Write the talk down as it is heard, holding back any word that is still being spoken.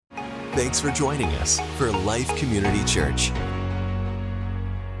Thanks for joining us for Life Community Church.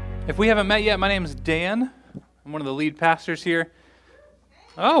 If we haven't met yet, my name is Dan. I'm one of the lead pastors here.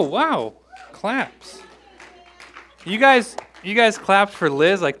 Oh, wow. Claps. You guys clapped for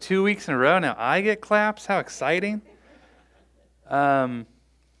Liz like 2 weeks in a row. Now I get claps. How exciting. Well,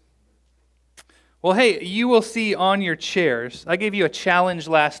 hey, you will see on your chairs, I gave you a challenge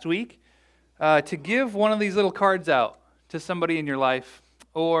last week to give one of these little cards out to somebody in your life.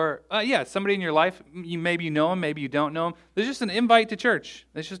 Or, somebody in your life. Maybe you know them, maybe you don't know them. There's just an invite to church.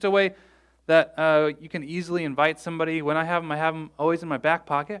 It's just a way that you can easily invite somebody. When I have them always in my back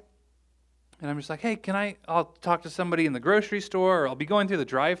pocket. And I'm just like, hey, I'll talk to somebody in the grocery store, or I'll be going through the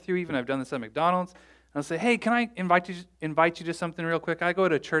drive-thru even. I've done this at McDonald's. And I'll say, hey, can I invite you to something real quick? I go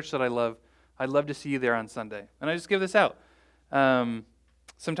to a church that I love. I'd love to see you there on Sunday. And I just give this out.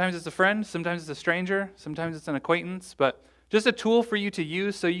 Sometimes it's a friend, sometimes it's a stranger, sometimes it's an acquaintance, but just a tool for you to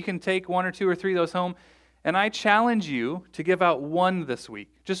use so you can take one or two or three of those home. And I challenge you to give out one this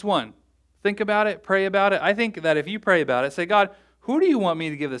week. Just one. Think about it. Pray about it. I think that if you pray about it, say, God, who do you want me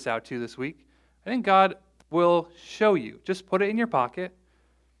to give this out to this week? I think God will show you. Just put it in your pocket.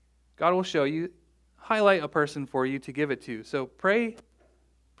 God will show you. Highlight a person for you to give it to. So pray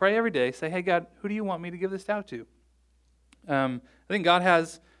every day. Say, hey, God, who do you want me to give this out to? I think God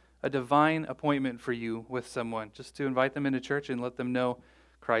has a divine appointment for you with someone, just to invite them into church and let them know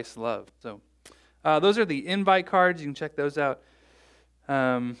Christ's love. So those are the invite cards. You can check those out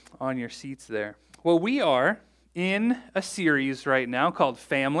on your seats there. Well, we are in a series right now called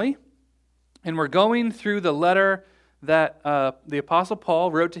Family, and we're going through the letter that the Apostle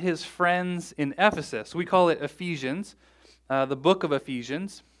Paul wrote to his friends in Ephesus. We call it Ephesians, the book of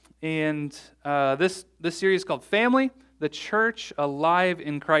Ephesians. And this series is called Family, the church alive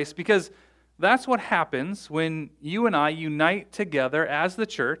in Christ, because that's what happens when you and I unite together as the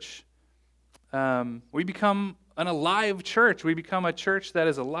church. We become an alive church. We become a church that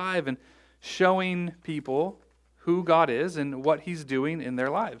is alive and showing people who God is and what He's doing in their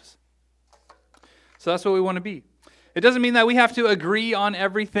lives. So that's what we want to be. It doesn't mean that we have to agree on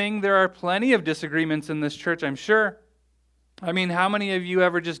everything. There are plenty of disagreements in this church, I'm sure. I mean, how many of you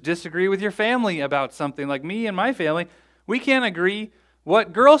ever just disagree with your family about something? Like me and my family, we can't agree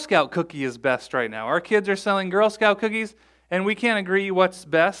what Girl Scout cookie is best right now. Our kids are selling Girl Scout cookies, and we can't agree what's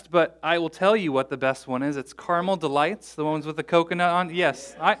best, but I will tell you what the best one is. It's Caramel Delights, the ones with the coconut on.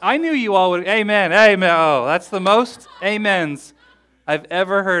 Yes, I knew you all would. Amen, amen. Oh, that's the most amens I've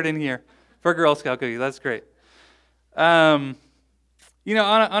ever heard in here for Girl Scout cookies. That's great. On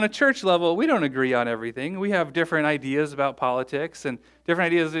a church level, we don't agree on everything. We have different ideas about politics and different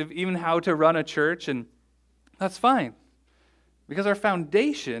ideas of even how to run a church, and that's fine. Because our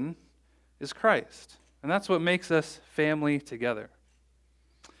foundation is Christ. And that's what makes us family together.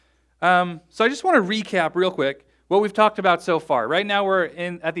 So I just want to recap real quick what we've talked about so far. Right now we're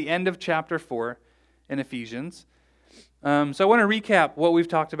at the end of chapter 4 in Ephesians. So I want to recap what we've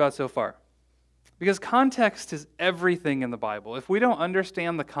talked about so far. Because context is everything in the Bible. If we don't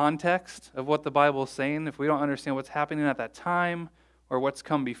understand the context of what the Bible is saying, if we don't understand what's happening at that time or what's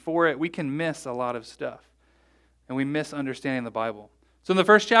come before it, we can miss a lot of stuff. And we miss understanding the Bible. So in the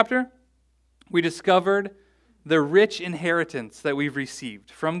first chapter, we discovered the rich inheritance that we've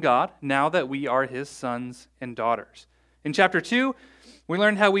received from God now that we are His sons and daughters. In chapter 2, we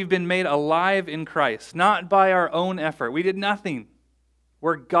learned how we've been made alive in Christ, not by our own effort. We did nothing.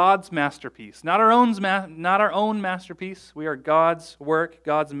 We're God's masterpiece, not our own masterpiece. We are God's work,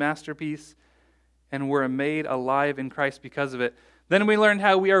 God's masterpiece, and we're made alive in Christ because of it. Then we learned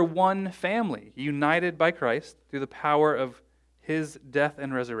how we are one family, united by Christ through the power of His death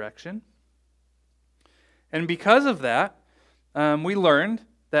and resurrection. And because of that, we learned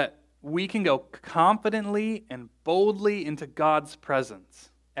that we can go confidently and boldly into God's presence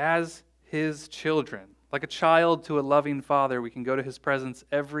as His children. Like a child to a loving father, we can go to His presence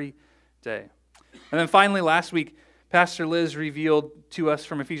every day. And then finally, last week, Pastor Liz revealed to us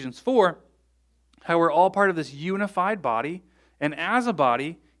from Ephesians 4 how we're all part of this unified body. And as a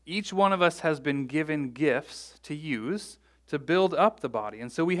body, each one of us has been given gifts to use to build up the body.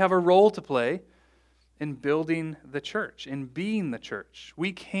 And so we have a role to play in building the church, in being the church.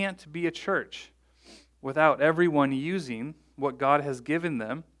 We can't be a church without everyone using what God has given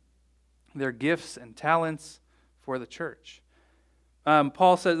them, their gifts and talents for the church.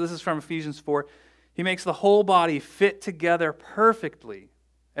 Paul says, this is from Ephesians 4, he makes the whole body fit together perfectly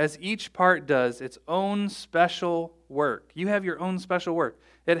as each part does its own special work. You have your own special work.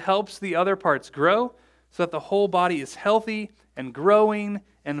 It helps the other parts grow so that the whole body is healthy and growing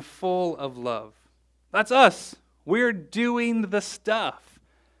and full of love. That's us. We're doing the stuff.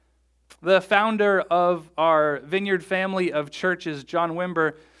 The founder of our Vineyard family of churches, John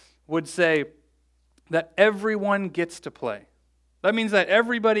Wimber, would say that everyone gets to play. That means that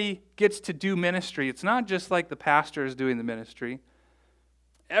everybody gets to do ministry. It's not just like the pastor is doing the ministry.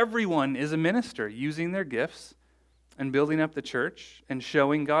 Everyone is a minister, using their gifts and building up the church and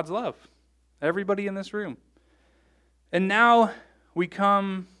showing God's love. Everybody in this room. And now we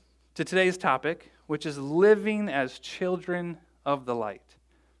come to today's topic, which is living as children of the light.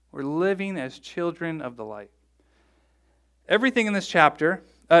 We're living as children of the light. Everything in this chapter,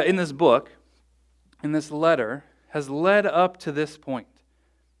 in this book, in this letter, has led up to this point.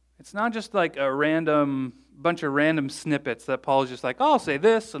 It's not just like a bunch of random snippets that Paul's just like, oh, I'll say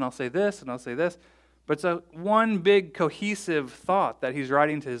this, and I'll say this, and I'll say this. But it's one big cohesive thought that he's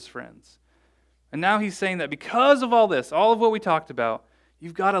writing to his friends. And now he's saying that because of all this, all of what we talked about,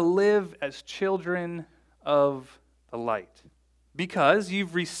 you've got to live as children of the light. Because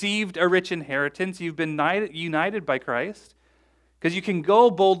you've received a rich inheritance, you've been united by Christ, because you can go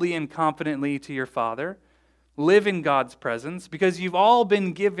boldly and confidently to your Father, live in God's presence, because you've all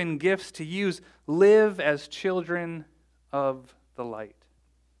been given gifts to use, live as children of the light.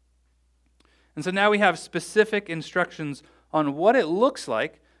 And so now we have specific instructions on what it looks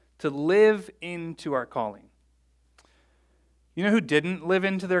like to live into our calling. You know who didn't live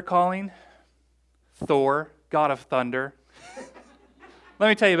into their calling? Thor, god of thunder. Let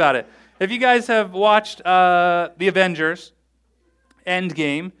me tell you about it. If you guys have watched The Avengers,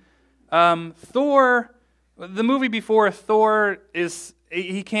 Endgame, Thor, the movie before, Thor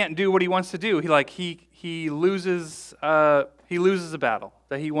he can't do what he wants to do. He loses a battle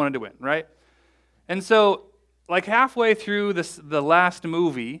that he wanted to win, right? And so, like halfway through the last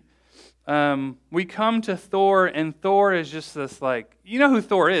movie, we come to Thor, and Thor is just this you know who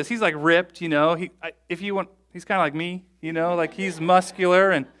Thor is? He's like ripped, he's kind of like me, like he's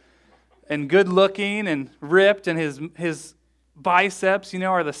muscular and good looking and ripped, and his biceps,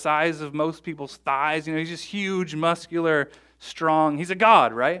 are the size of most people's thighs. He's just huge, muscular, strong. He's a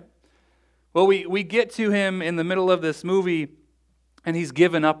god, right? Well, we get to him in the middle of this movie, and he's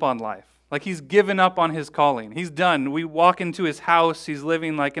given up on life. Like he's given up on his calling. He's done. We walk into his house. He's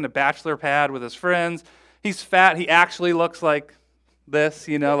living like in a bachelor pad with his friends. He's fat. He actually looks like this,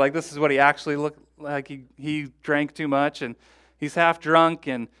 like this is what he actually looked like. He drank too much, and he's half drunk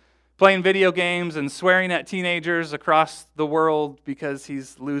and playing video games and swearing at teenagers across the world because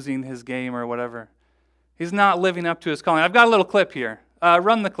he's losing his game or whatever. He's not living up to his calling. I've got a little clip here.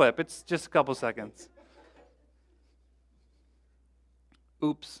 Run the clip. It's just a couple seconds.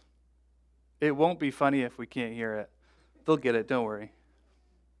 Oops. It won't be funny if we can't hear it. They'll get it, don't worry.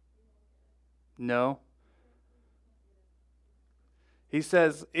 No? He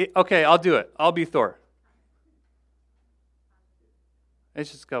says, okay, I'll do it. I'll be Thor. It's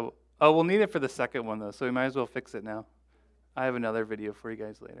just a couple. Oh, we'll need it for the second one, though, so we might as well fix it now. I have another video for you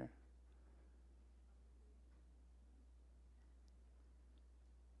guys later.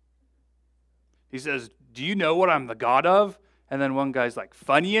 He says, do you know what I'm the god of? And then one guy's like,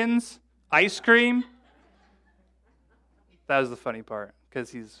 Funyuns? Ice cream? That was the funny part, because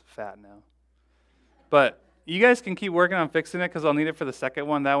he's fat now. But you guys can keep working on fixing it, because I'll need it for the second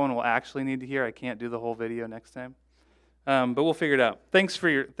one. That one will actually need to hear. I can't do the whole video next time. But we'll figure it out. Thanks for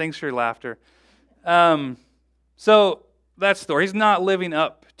your laughter. So that's Thor. He's not living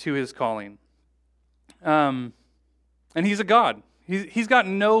up to his calling. And he's a god. He's got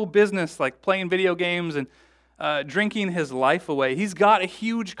no business like playing video games and drinking his life away. He's got a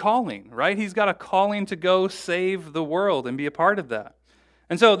huge calling, right? He's got a calling to go save the world and be a part of that.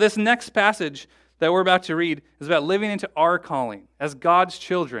 And so this next passage that we're about to read is about living into our calling as God's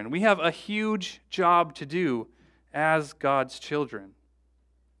children. We have a huge job to do as God's children.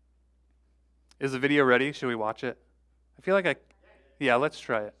 Is the video ready? Should we watch it? I feel like yeah, let's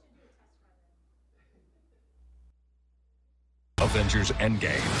try it. Avengers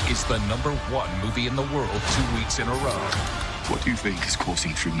Endgame is the #1 movie in the world 2 weeks in a row. What do you think is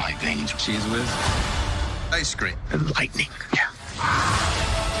coursing through my veins? Cheese whiz? Ice cream. And lightning. Yeah.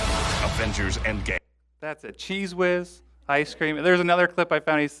 Avengers Endgame. That's it. Cheese whiz, ice cream. There's another clip I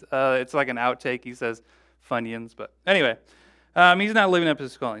found. It's like an outtake. He says Funyuns. But anyway, he's not living up to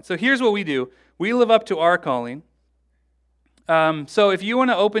his calling. So here's what we do. We live up to our calling. So if you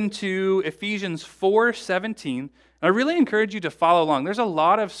want to open to Ephesians 4:17, I really encourage you to follow along. There's a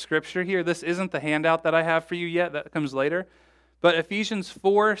lot of scripture here. This isn't the handout that I have for you yet. That comes later. But Ephesians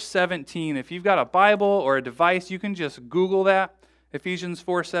 4:17, if you've got a Bible or a device, you can just Google that, Ephesians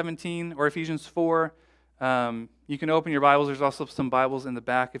 4:17 or Ephesians 4. You can open your Bibles. There's also some Bibles in the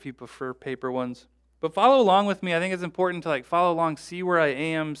back if you prefer paper ones. But follow along with me. I think it's important to follow along, see where I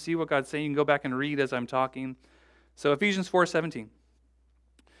am, see what God's saying. You can go back and read as I'm talking. So Ephesians 4:17.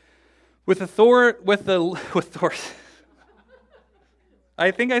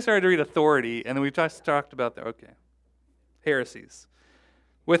 I think I started to read authority, and then we just talked about heresies.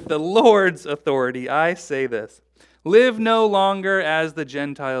 With the Lord's authority, I say this: live no longer as the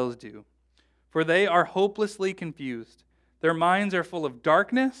Gentiles do, for they are hopelessly confused. Their minds are full of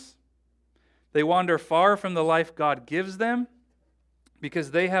darkness. They wander far from the life God gives them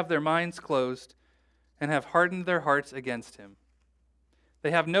because they have their minds closed and have hardened their hearts against Him.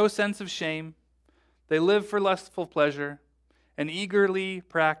 They have no sense of shame. They live for lustful pleasure and eagerly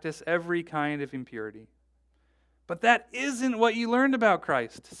practice every kind of impurity. But that isn't what you learned about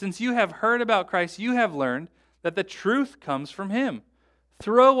Christ. Since you have heard about Christ, you have learned that the truth comes from Him.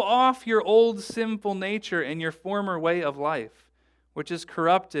 Throw off your old sinful nature and your former way of life, which is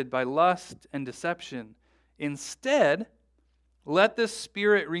corrupted by lust and deception. Instead, let the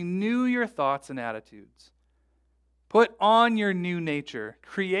Spirit renew your thoughts and attitudes. Put on your new nature,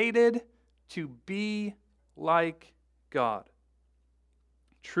 created to be like God,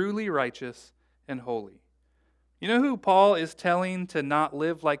 truly righteous and holy. You know who Paul is telling to not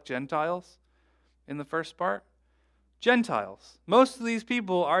live like Gentiles in the first part? Gentiles. Most of these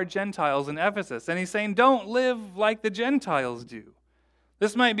people are Gentiles in Ephesus, and he's saying, don't live like the Gentiles do.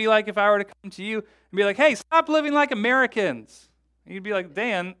 This might be like if I were to come to you and be like, hey, stop living like Americans. And you'd be like,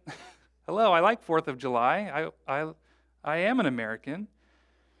 Dan, hello, I like 4th of July. I am an American.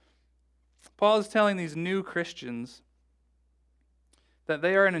 Paul is telling these new Christians that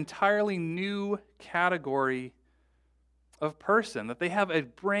they are an entirely new category of person, that they have a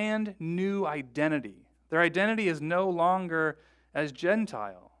brand new identity. Their identity is no longer as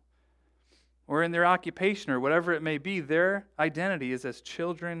Gentile or in their occupation or whatever it may be. Their identity is as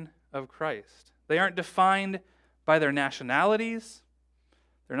children of Christ. They aren't defined by their nationalities.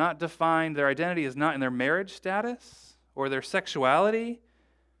 Their identity is not in their marriage status or their sexuality.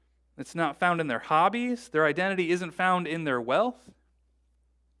 It's not found in their hobbies. Their identity isn't found in their wealth.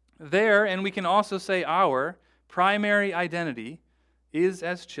 And we can also say our primary identity is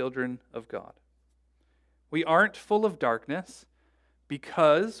as children of God. We aren't full of darkness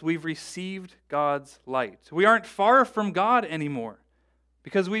because we've received God's light. We aren't far from God anymore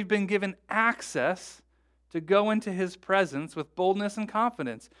because we've been given access to go into His presence with boldness and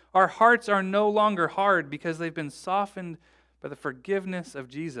confidence. Our hearts are no longer hard because they've been softened by the forgiveness of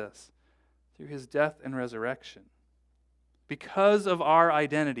Jesus through His death and resurrection. Because of our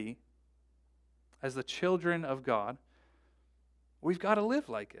identity as the children of God, we've got to live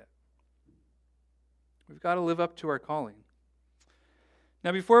like it. We've got to live up to our calling.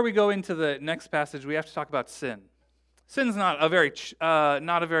 Now, before we go into the next passage, we have to talk about sin. Sin's not a very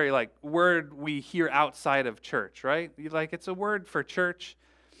word we hear outside of church, right? It's a word for church.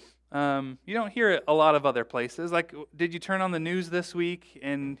 You don't hear it a lot of other places. Did you turn on the news this week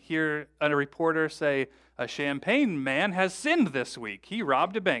and hear a reporter say, a Champaign man has sinned this week. He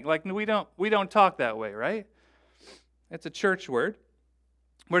robbed a bank. We don't talk that way, right? It's a church word.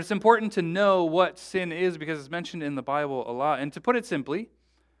 But it's important to know what sin is because it's mentioned in the Bible a lot. And to put it simply,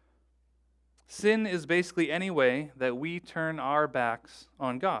 sin is basically any way that we turn our backs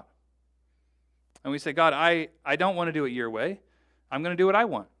on God. And we say, God, I don't want to do it your way. I'm going to do what I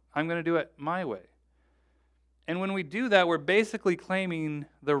want. I'm going to do it my way. And when we do that, we're basically claiming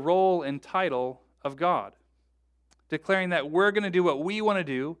the role and title of God, declaring that we're going to do what we want to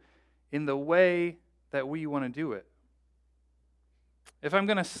do in the way that we want to do it. If I'm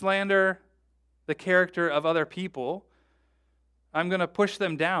going to slander the character of other people, I'm going to push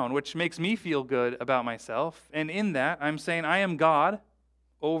them down, which makes me feel good about myself. And in that, I'm saying I am God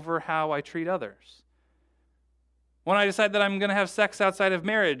over how I treat others. When I decide that I'm going to have sex outside of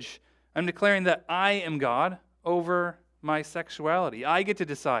marriage, I'm declaring that I am God over my sexuality. I get to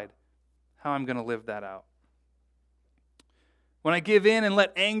decide how I'm going to live that out. When I give in and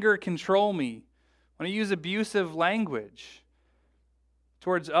let anger control me, when I use abusive language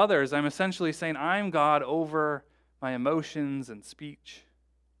towards others, I'm essentially saying I'm God over my emotions and speech.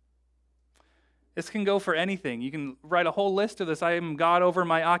 This can go for anything. You can write a whole list of this. I am God over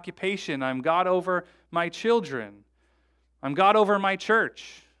my occupation. I'm God over my children. I'm God over my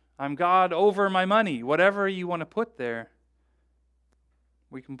church. I'm God over my money. Whatever you want to put there,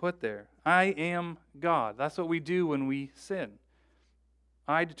 we can put there. I am God. That's what we do when we sin.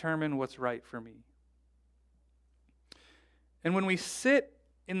 I determine what's right for me. And when we sit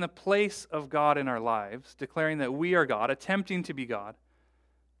in the place of God in our lives, declaring that we are God, attempting to be God,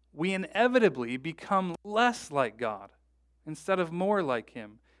 we inevitably become less like God instead of more like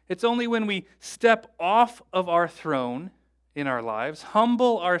Him. It's only when we step off of our throne in our lives,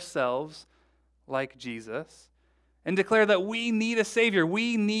 humble ourselves like Jesus, and declare that we need a Savior,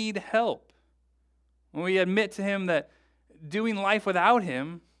 we need help. When we admit to Him that doing life without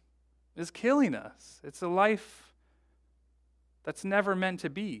Him is killing us. It's a life that's never meant to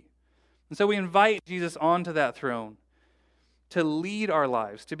be. And so we invite Jesus onto that throne to lead our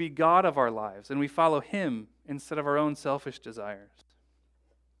lives, to be God of our lives, and we follow Him instead of our own selfish desires.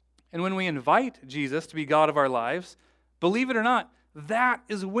 And when we invite Jesus to be God of our lives, believe it or not, that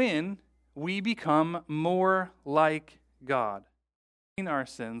is when we become more like God. Our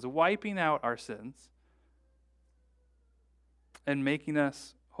sins, wiping out our sins, and making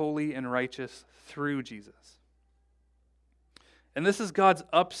us holy and righteous through Jesus. And this is God's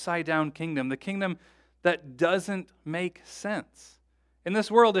upside-down kingdom, the kingdom that doesn't make sense. In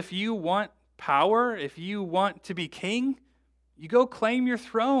this world, if you want power, if you want to be king, you go claim your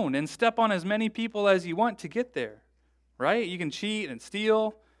throne and step on as many people as you want to get there, right? You can cheat and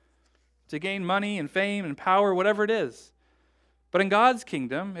steal to gain money and fame and power, whatever it is. But in God's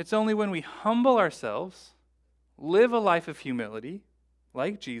kingdom, it's only when we humble ourselves, live a life of humility,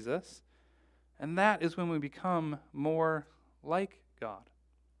 like Jesus, and that is when we become more like God.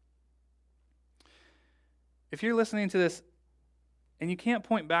 If you're listening to this and you can't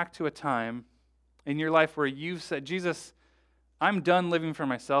point back to a time in your life where you've said, Jesus, I'm done living for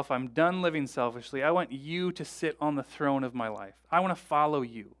myself. I'm done living selfishly. I want you to sit on the throne of my life. I want to follow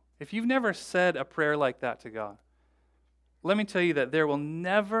you. If you've never said a prayer like that to God, let me tell you that there will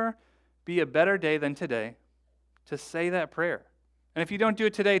never be a better day than today to say that prayer. And if you don't do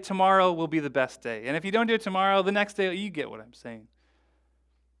it today, tomorrow will be the best day. And if you don't do it tomorrow, the next day, you get what I'm saying.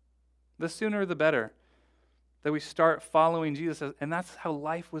 The sooner the better that we start following Jesus. And that's how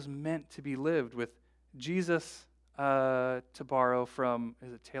life was meant to be lived, with Jesus, to borrow from,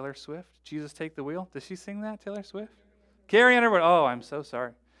 is it Taylor Swift? Jesus Take the Wheel? Does she sing that, Taylor Swift? Carrie Underwood. Oh, I'm so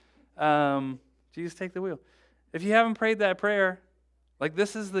sorry. Jesus Take the Wheel. If you haven't prayed that prayer, like,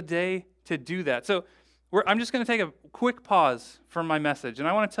 this is the day to do that. So I'm just going to take a quick pause from my message, and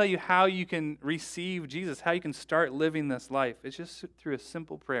I want to tell you how you can receive Jesus, how you can start living this life. It's just through a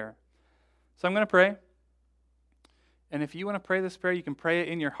simple prayer. So I'm going to pray, and if you want to pray this prayer, you can pray it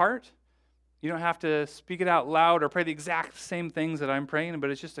in your heart. You don't have to speak it out loud or pray the exact same things that I'm praying, but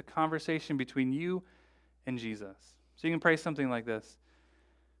it's just a conversation between you and Jesus. So you can pray something like this.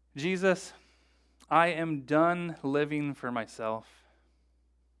 Jesus, I am done living for myself.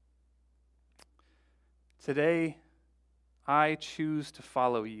 Today, I choose to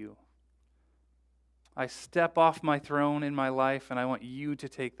follow you. I step off my throne in my life, and I want you to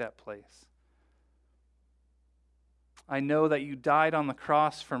take that place. I know that you died on the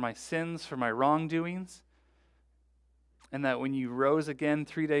cross for my sins, for my wrongdoings, and that when you rose again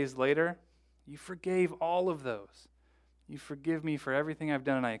 3 days later, you forgave all of those. You forgive me for everything I've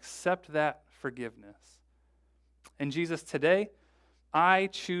done, and I accept that forgiveness. And Jesus, today, I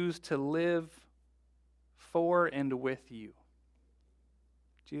choose to live for and with you.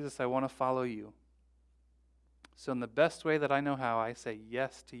 Jesus, I want to follow you. So in the best way that I know how, I say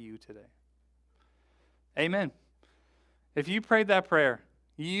yes to you today. Amen. If you prayed that prayer,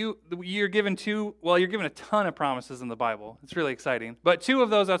 you're given you're given a ton of promises in the Bible. It's really exciting. But two of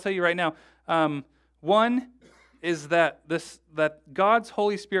those I'll tell you right now. One is that God's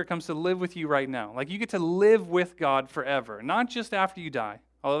Holy Spirit comes to live with you right now. Like, you get to live with God forever, not just after you die,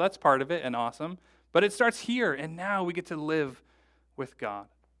 although that's part of it and awesome. But it starts here, and now we get to live with God.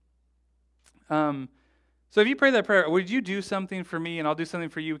 So if you pray that prayer, would you do something for me, and I'll do something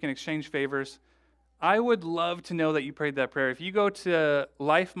for you? We can exchange favors. I would love to know that you prayed that prayer. If you go to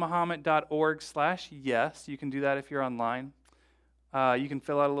lifemuhammad.org/yes, you can do that if you're online. You can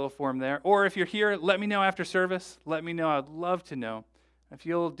fill out a little form there. Or if you're here, let me know after service. Let me know. I'd love to know. If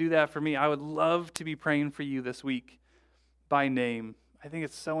you'll do that for me, I would love to be praying for you this week by name. I think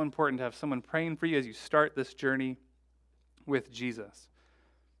it's so important to have someone praying for you as you start this journey with Jesus.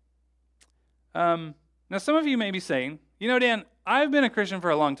 Now, some of you may be saying, Dan, I've been a Christian for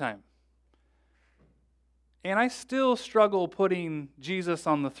a long time, and I still struggle putting Jesus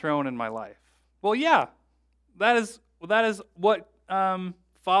on the throne in my life. Well, yeah, that is what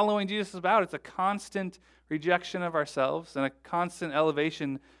following Jesus is about. It's a constant rejection of ourselves and a constant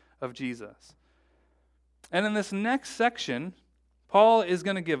elevation of Jesus. And in this next section, Paul is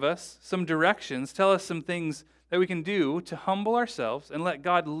going to give us some directions, tell us some things that we can do to humble ourselves and let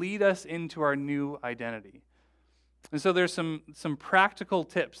God lead us into our new identity. And so there's some practical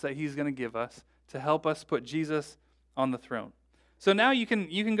tips that he's going to give us to help us put Jesus on the throne. So now you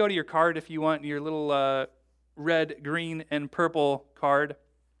can go to your card if you want, your little red, green, and purple card.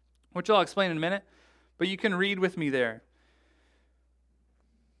 which I'll explain in a minute, but you can read with me there.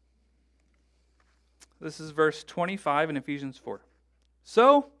 This is verse 25 in Ephesians 4.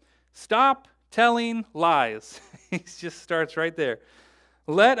 So, stop telling lies. He just starts right there.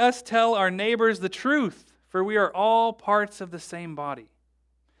 Let us tell our neighbors the truth, for we are all parts of the same body.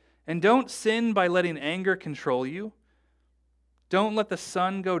 And don't sin by letting anger control you. Don't let the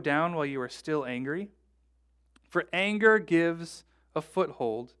sun go down while you are still angry, for anger gives a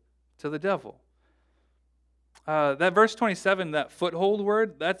foothold to the devil. That verse 27, that foothold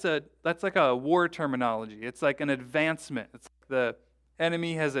word, that's like a war terminology. It's like an advancement. It's like the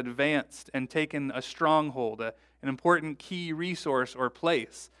enemy has advanced and taken a stronghold, an important key resource or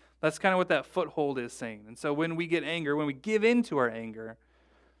place. That's kind of what that foothold is saying. And so when we get anger, when we give in to our anger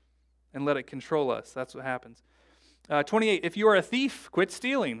and let it control us, that's what happens. 28, if you are a thief, quit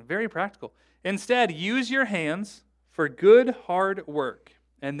stealing. Very practical. Instead, use your hands for good, hard work,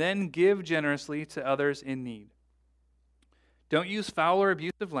 and then give generously to others in need. Don't use foul or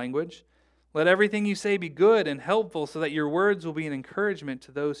abusive language. Let everything you say be good and helpful so that your words will be an encouragement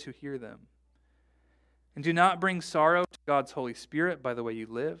to those who hear them. And do not bring sorrow to God's Holy Spirit by the way you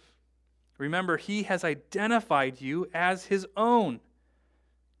live. Remember, He has identified you as His own,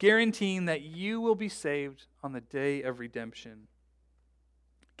 guaranteeing that you will be saved on the day of redemption.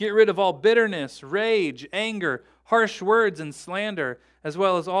 Get rid of all bitterness, rage, anger, harsh words, and slander, as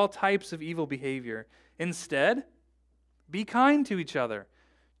well as all types of evil behavior. Instead, be kind to each other,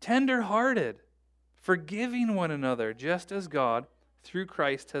 tender-hearted, forgiving one another, just as God, through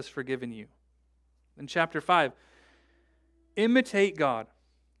Christ, has forgiven you. In chapter 5, imitate God,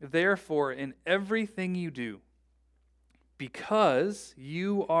 therefore, in everything you do, because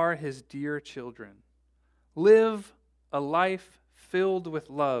you are His dear children. Live a life filled with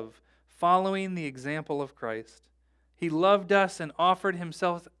love, following the example of Christ. He loved us and offered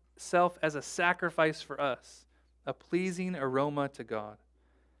Himself as a sacrifice for us, a pleasing aroma to God.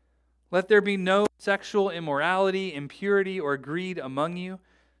 Let there be no sexual immorality, impurity, or greed among you.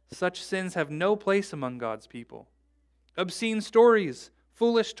 Such sins have no place among God's people. Obscene stories,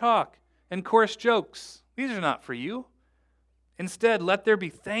 foolish talk, and coarse jokes, these are not for you. Instead, let there be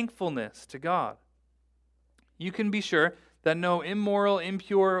thankfulness to God. You can be sure that no immoral,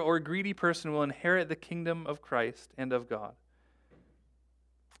 impure, or greedy person will inherit the kingdom of Christ and of God.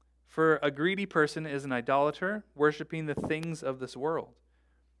 For a greedy person is an idolater, worshiping the things of this world.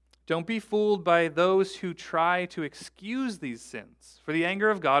 Don't be fooled by those who try to excuse these sins, for the anger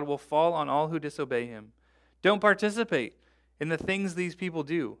of God will fall on all who disobey Him. Don't participate in the things these people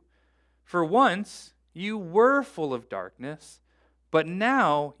do. For once you were full of darkness, but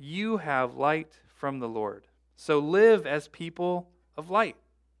now you have light from the Lord. So live as people of light.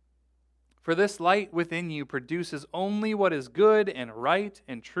 For this light within you produces only what is good and right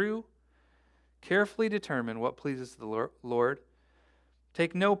and true. Carefully determine what pleases the Lord.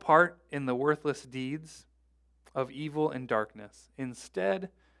 Take no part in the worthless deeds of evil and darkness. Instead,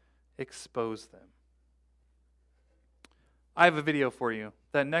 expose them. I have a video for you.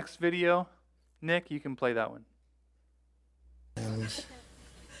 That next video, Nick, you can play that one.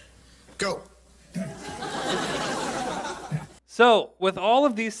 Go. So, with all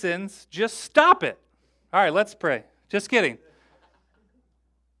of these sins, just stop it. All right, let's pray. Just kidding.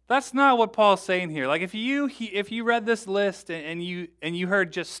 That's not what Paul's saying here. Like if you read this list and you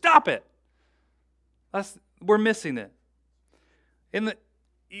heard just stop it, we're missing it.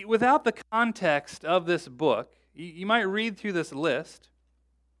 Without the context of this book, you might read through this list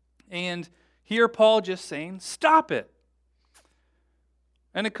and hear Paul just saying, stop it.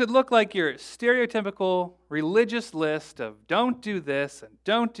 And it could look like your stereotypical religious list of don't do this and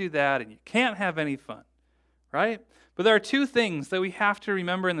don't do that and you can't have any fun, right? But there are two things that we have to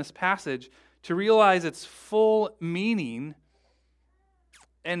remember in this passage to realize its full meaning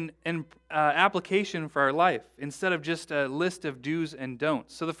and application for our life instead of just a list of do's and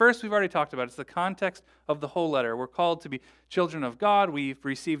don'ts. So the first we've already talked about. It's the context of the whole letter. We're called to be children of God. We've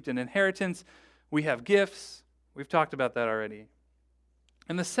received an inheritance. We have gifts. We've talked about that already.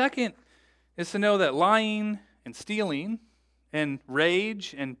 And the second is to know that lying and stealing and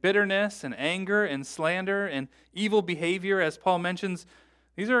rage and bitterness and anger and slander and evil behavior, as Paul mentions,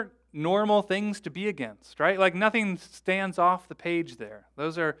 these are normal things to be against, right? Like nothing stands off the page there.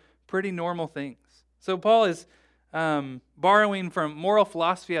 Those are pretty normal things. So Paul is borrowing from moral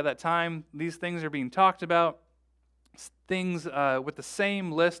philosophy at that time. These things are being talked about. Things with the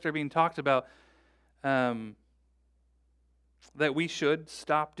same list are being talked about that we should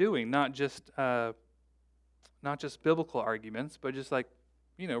stop doing, not just biblical arguments, but just like,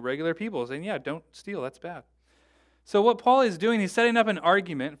 regular people saying, yeah, don't steal, that's bad. So what Paul is doing, he's setting up an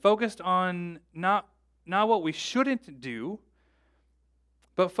argument focused on not what we shouldn't do,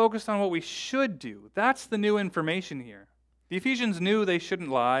 but focused on what we should do. That's the new information here. The Ephesians knew they shouldn't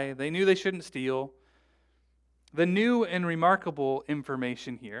lie. They knew they shouldn't steal. The new and remarkable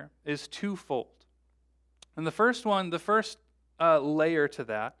information here is twofold. And the first layer to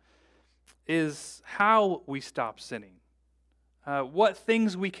that is how we stop sinning. What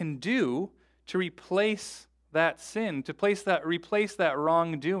things we can do to replace that sin, to replace that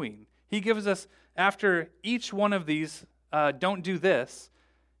wrongdoing. He gives us, after each one of these, don't do this,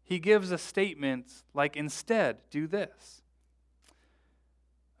 he gives a statement like, instead, do this.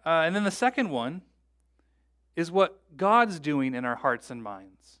 And then the second one is what God's doing in our hearts and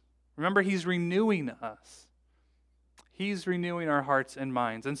minds. Remember, he's renewing us. He's renewing our hearts and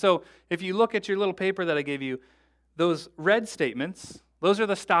minds. And so if you look at your little paper that I gave you, those red statements, those are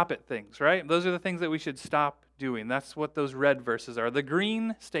the stop it things, right? Those are the things that we should stop doing. That's what those red verses are. The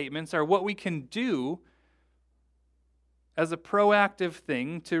green statements are what we can do as a proactive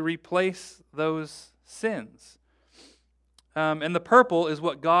thing to replace those sins. And the purple is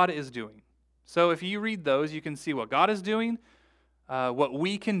what God is doing. So if you read those, you can see what God is doing, what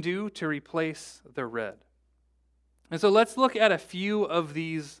we can do to replace the red. And so let's look at a few of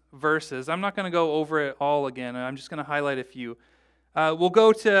these verses. I'm not going to go over it all again. I'm just going to highlight a few. We'll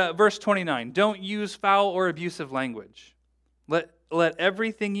go to verse 29. Don't use foul or abusive language. Let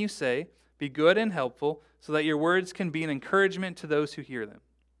everything you say be good and helpful, so that your words can be an encouragement to those who hear them.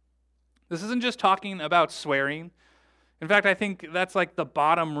 This isn't just talking about swearing. In fact, I think that's like the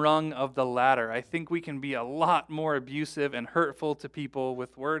bottom rung of the ladder. I think we can be a lot more abusive and hurtful to people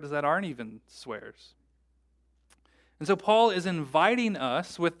with words that aren't even swears. And so Paul is inviting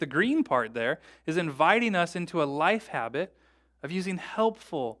us, with the green part there, is inviting us into a life habit of using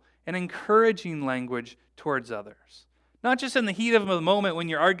helpful and encouraging language towards others. Not just in the heat of the moment when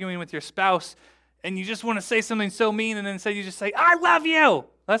you're arguing with your spouse and you just want to say something so mean and then instead you just say, I love you.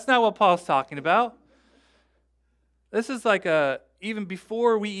 That's not what Paul's talking about. This is like even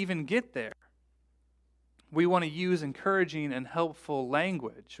before we even get there, we want to use encouraging and helpful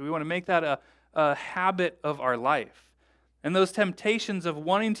language. We want to make that a habit of our life. And those temptations of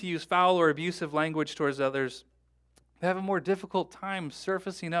wanting to use foul or abusive language towards others, they have a more difficult time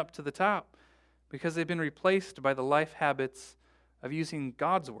surfacing up to the top because they've been replaced by the life habits of using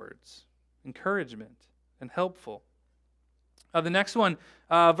God's words, encouragement, and helpful. The next one,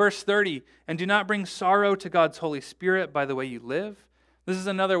 verse 30, and do not bring sorrow to God's Holy Spirit by the way you live. This is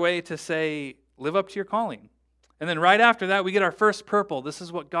another way to say, live up to your calling. And then right after that, we get our first purple. This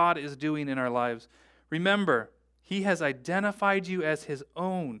is what God is doing in our lives. Remember, he has identified you as his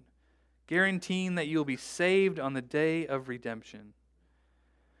own, guaranteeing that you'll be saved on the day of redemption.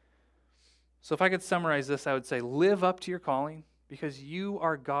 So if I could summarize this, I would say live up to your calling because you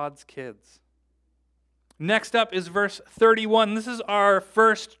are God's kids. Next up is verse 31. This is our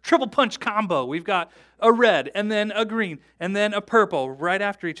first triple punch combo. We've got a red and then a green and then a purple right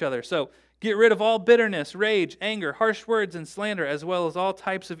after each other. So get rid of all bitterness, rage, anger, harsh words, and slander, as well as all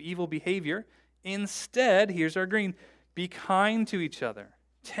types of evil behavior. Instead, here's our green, be kind to each other,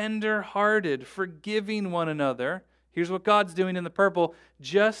 tender-hearted, forgiving one another. Here's what God's doing in the purple,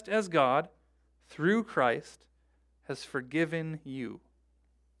 just as God, through Christ, has forgiven you.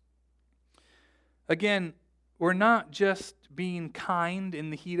 Again, we're not just being kind in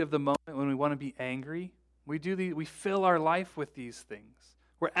the heat of the moment when we want to be angry. We fill our life with these things.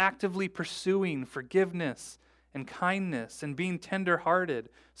 We're actively pursuing forgiveness and kindness and being tender-hearted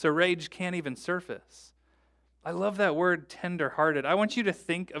so rage can't even surface. I love that word, tender-hearted. I want you to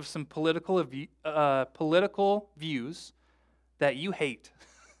think of some political views that you hate.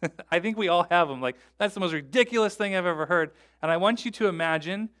 I think we all have them. Like, that's the most ridiculous thing I've ever heard. And I want you to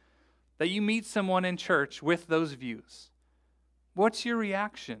imagine that you meet someone in church with those views. What's your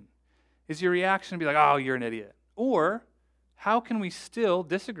reaction? Is your reaction to be like, oh, you're an idiot? Or how can we still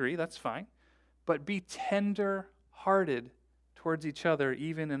disagree, that's fine, but be tender-hearted towards each other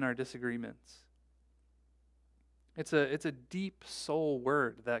even in our disagreements? It's a deep soul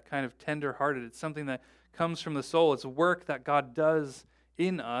word, that kind of tender-hearted. It's something that comes from the soul. It's work that God does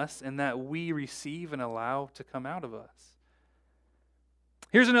in us and that we receive and allow to come out of us.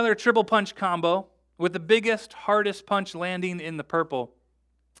 Here's another triple punch combo with the biggest, hardest punch landing in the purple,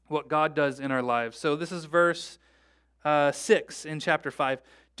 what God does in our lives. So this is verse 6 in chapter 5.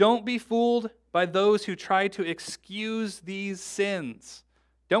 Don't be fooled by those who try to excuse these sins.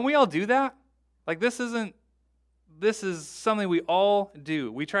 Don't we all do that? Like this is something we all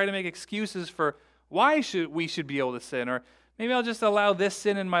do. We try to make excuses for why we should be able to sin, or maybe I'll just allow this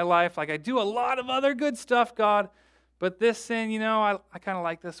sin in my life. Like I do a lot of other good stuff, God. but this sin, I kind of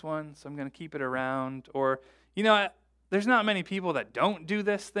like this one, so I'm going to keep it around. Or, there's not many people that don't do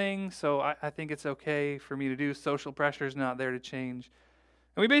this thing, so I think it's okay for me to do. Social pressure is not there to change.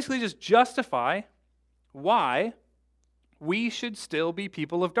 And we basically just justify why we should still be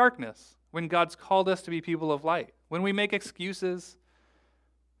people of darkness when God's called us to be people of light. When we make excuses,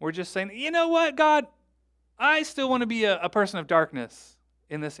 we're just saying, you know what, God, I still want to be a person of darkness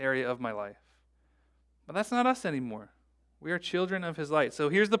in this area of my life. But that's not us anymore. We are children of his light. So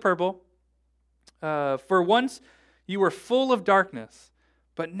here's the purple. For once you were full of darkness,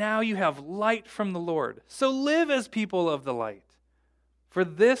 but now you have light from the Lord. So live as people of the light. For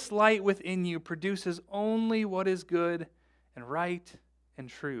this light within you produces only what is good and right and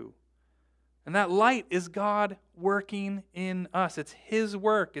true. And that light is God working in us. It's his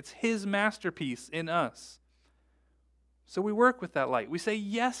work. It's his masterpiece in us. So we work with that light. We say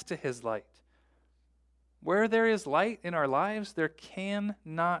yes to his light. Where there is light in our lives, there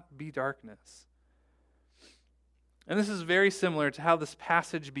cannot be darkness. And this is very similar to how this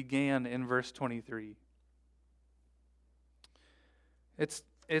passage began in verse 23. It's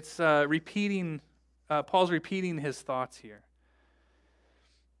repeating, Paul's repeating his thoughts here.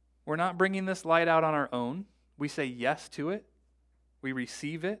 We're not bringing this light out on our own. We say yes to it. We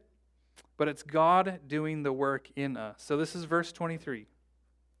receive it. But it's God doing the work in us. So this is verse 23.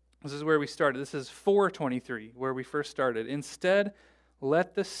 This is where we started. This is 4:23, where we first started. Instead,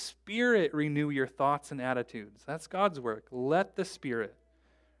 let the Spirit renew your thoughts and attitudes. That's God's work. Let the Spirit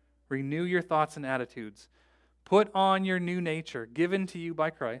renew your thoughts and attitudes. Put on your new nature, given to you by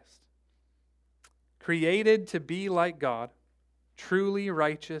Christ, created to be like God, truly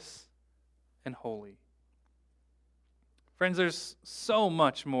righteous and holy. Friends, there's so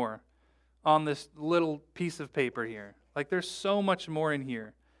much more on this little piece of paper here. Like, there's so much more in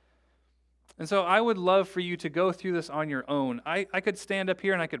here. And so I would love for you to go through this on your own. I could stand up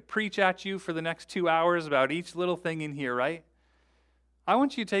here and I could preach at you for the next 2 hours about each little thing in here, right? I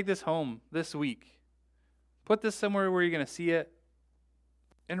want you to take this home this week. Put this somewhere where you're going to see it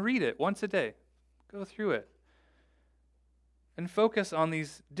and read it once a day. Go through it. And focus on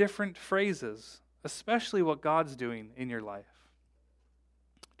these different phrases, especially what God's doing in your life.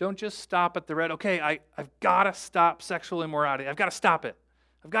 Don't just stop at the red, okay, I've got to stop sexual immorality. I've got to stop it.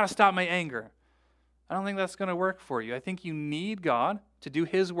 I've got to stop my anger. I don't think that's going to work for you. I think you need God to do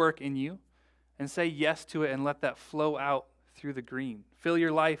his work in you and say yes to it and let that flow out through the green. Fill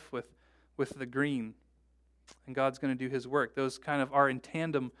your life with the green, and God's going to do his work. Those kind of are in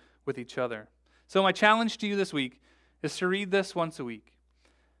tandem with each other. So my challenge to you this week is to read this once a week,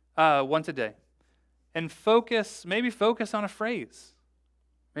 once a day, and maybe focus on a phrase.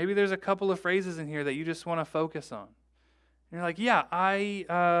 Maybe there's a couple of phrases in here that you just want to focus on. And you're like, yeah,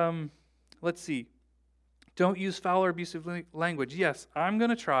 let's see. Don't use foul or abusive language. Yes, I'm going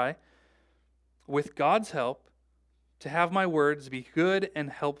to try, with God's help, to have my words be good and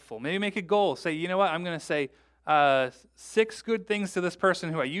helpful. Maybe make a goal. Say, you know what, I'm going to say 6 good things to this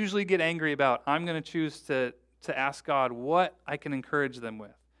person who I usually get angry about. I'm going to choose to ask God what I can encourage them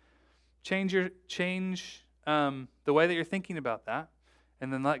with. Change the way that you're thinking about that,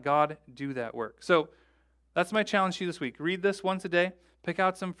 and then let God do that work. So that's my challenge to you this week. Read this once a day. Pick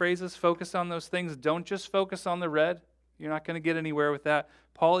out some phrases. Focus on those things. Don't just focus on the red. You're not going to get anywhere with that.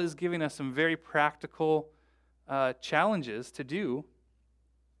 Paul is giving us some very practical challenges to do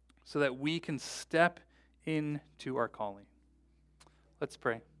so that we can step into our calling. Let's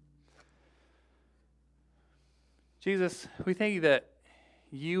pray. Jesus, we thank you that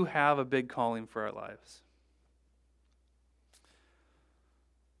you have a big calling for our lives.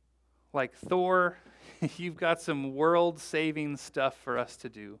 Like Thor, you've got some world-saving stuff for us to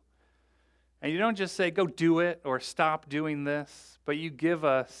do. And you don't just say, go do it or stop doing this, but you give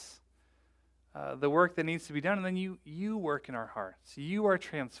us the work that needs to be done, and then you work in our hearts. You are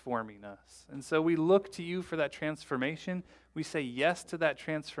transforming us. And so we look to you for that transformation. We say yes to that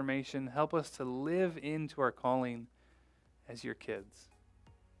transformation. Help us to live into our calling as your kids.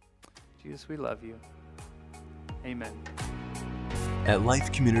 Jesus, we love you. Amen. At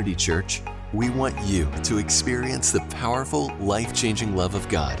Life Community Church, we want you to experience the powerful, life-changing love of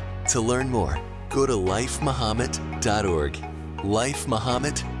God. To learn more, go to lifemuhammad.org.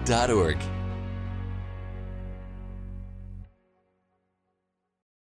 lifemuhammad.org.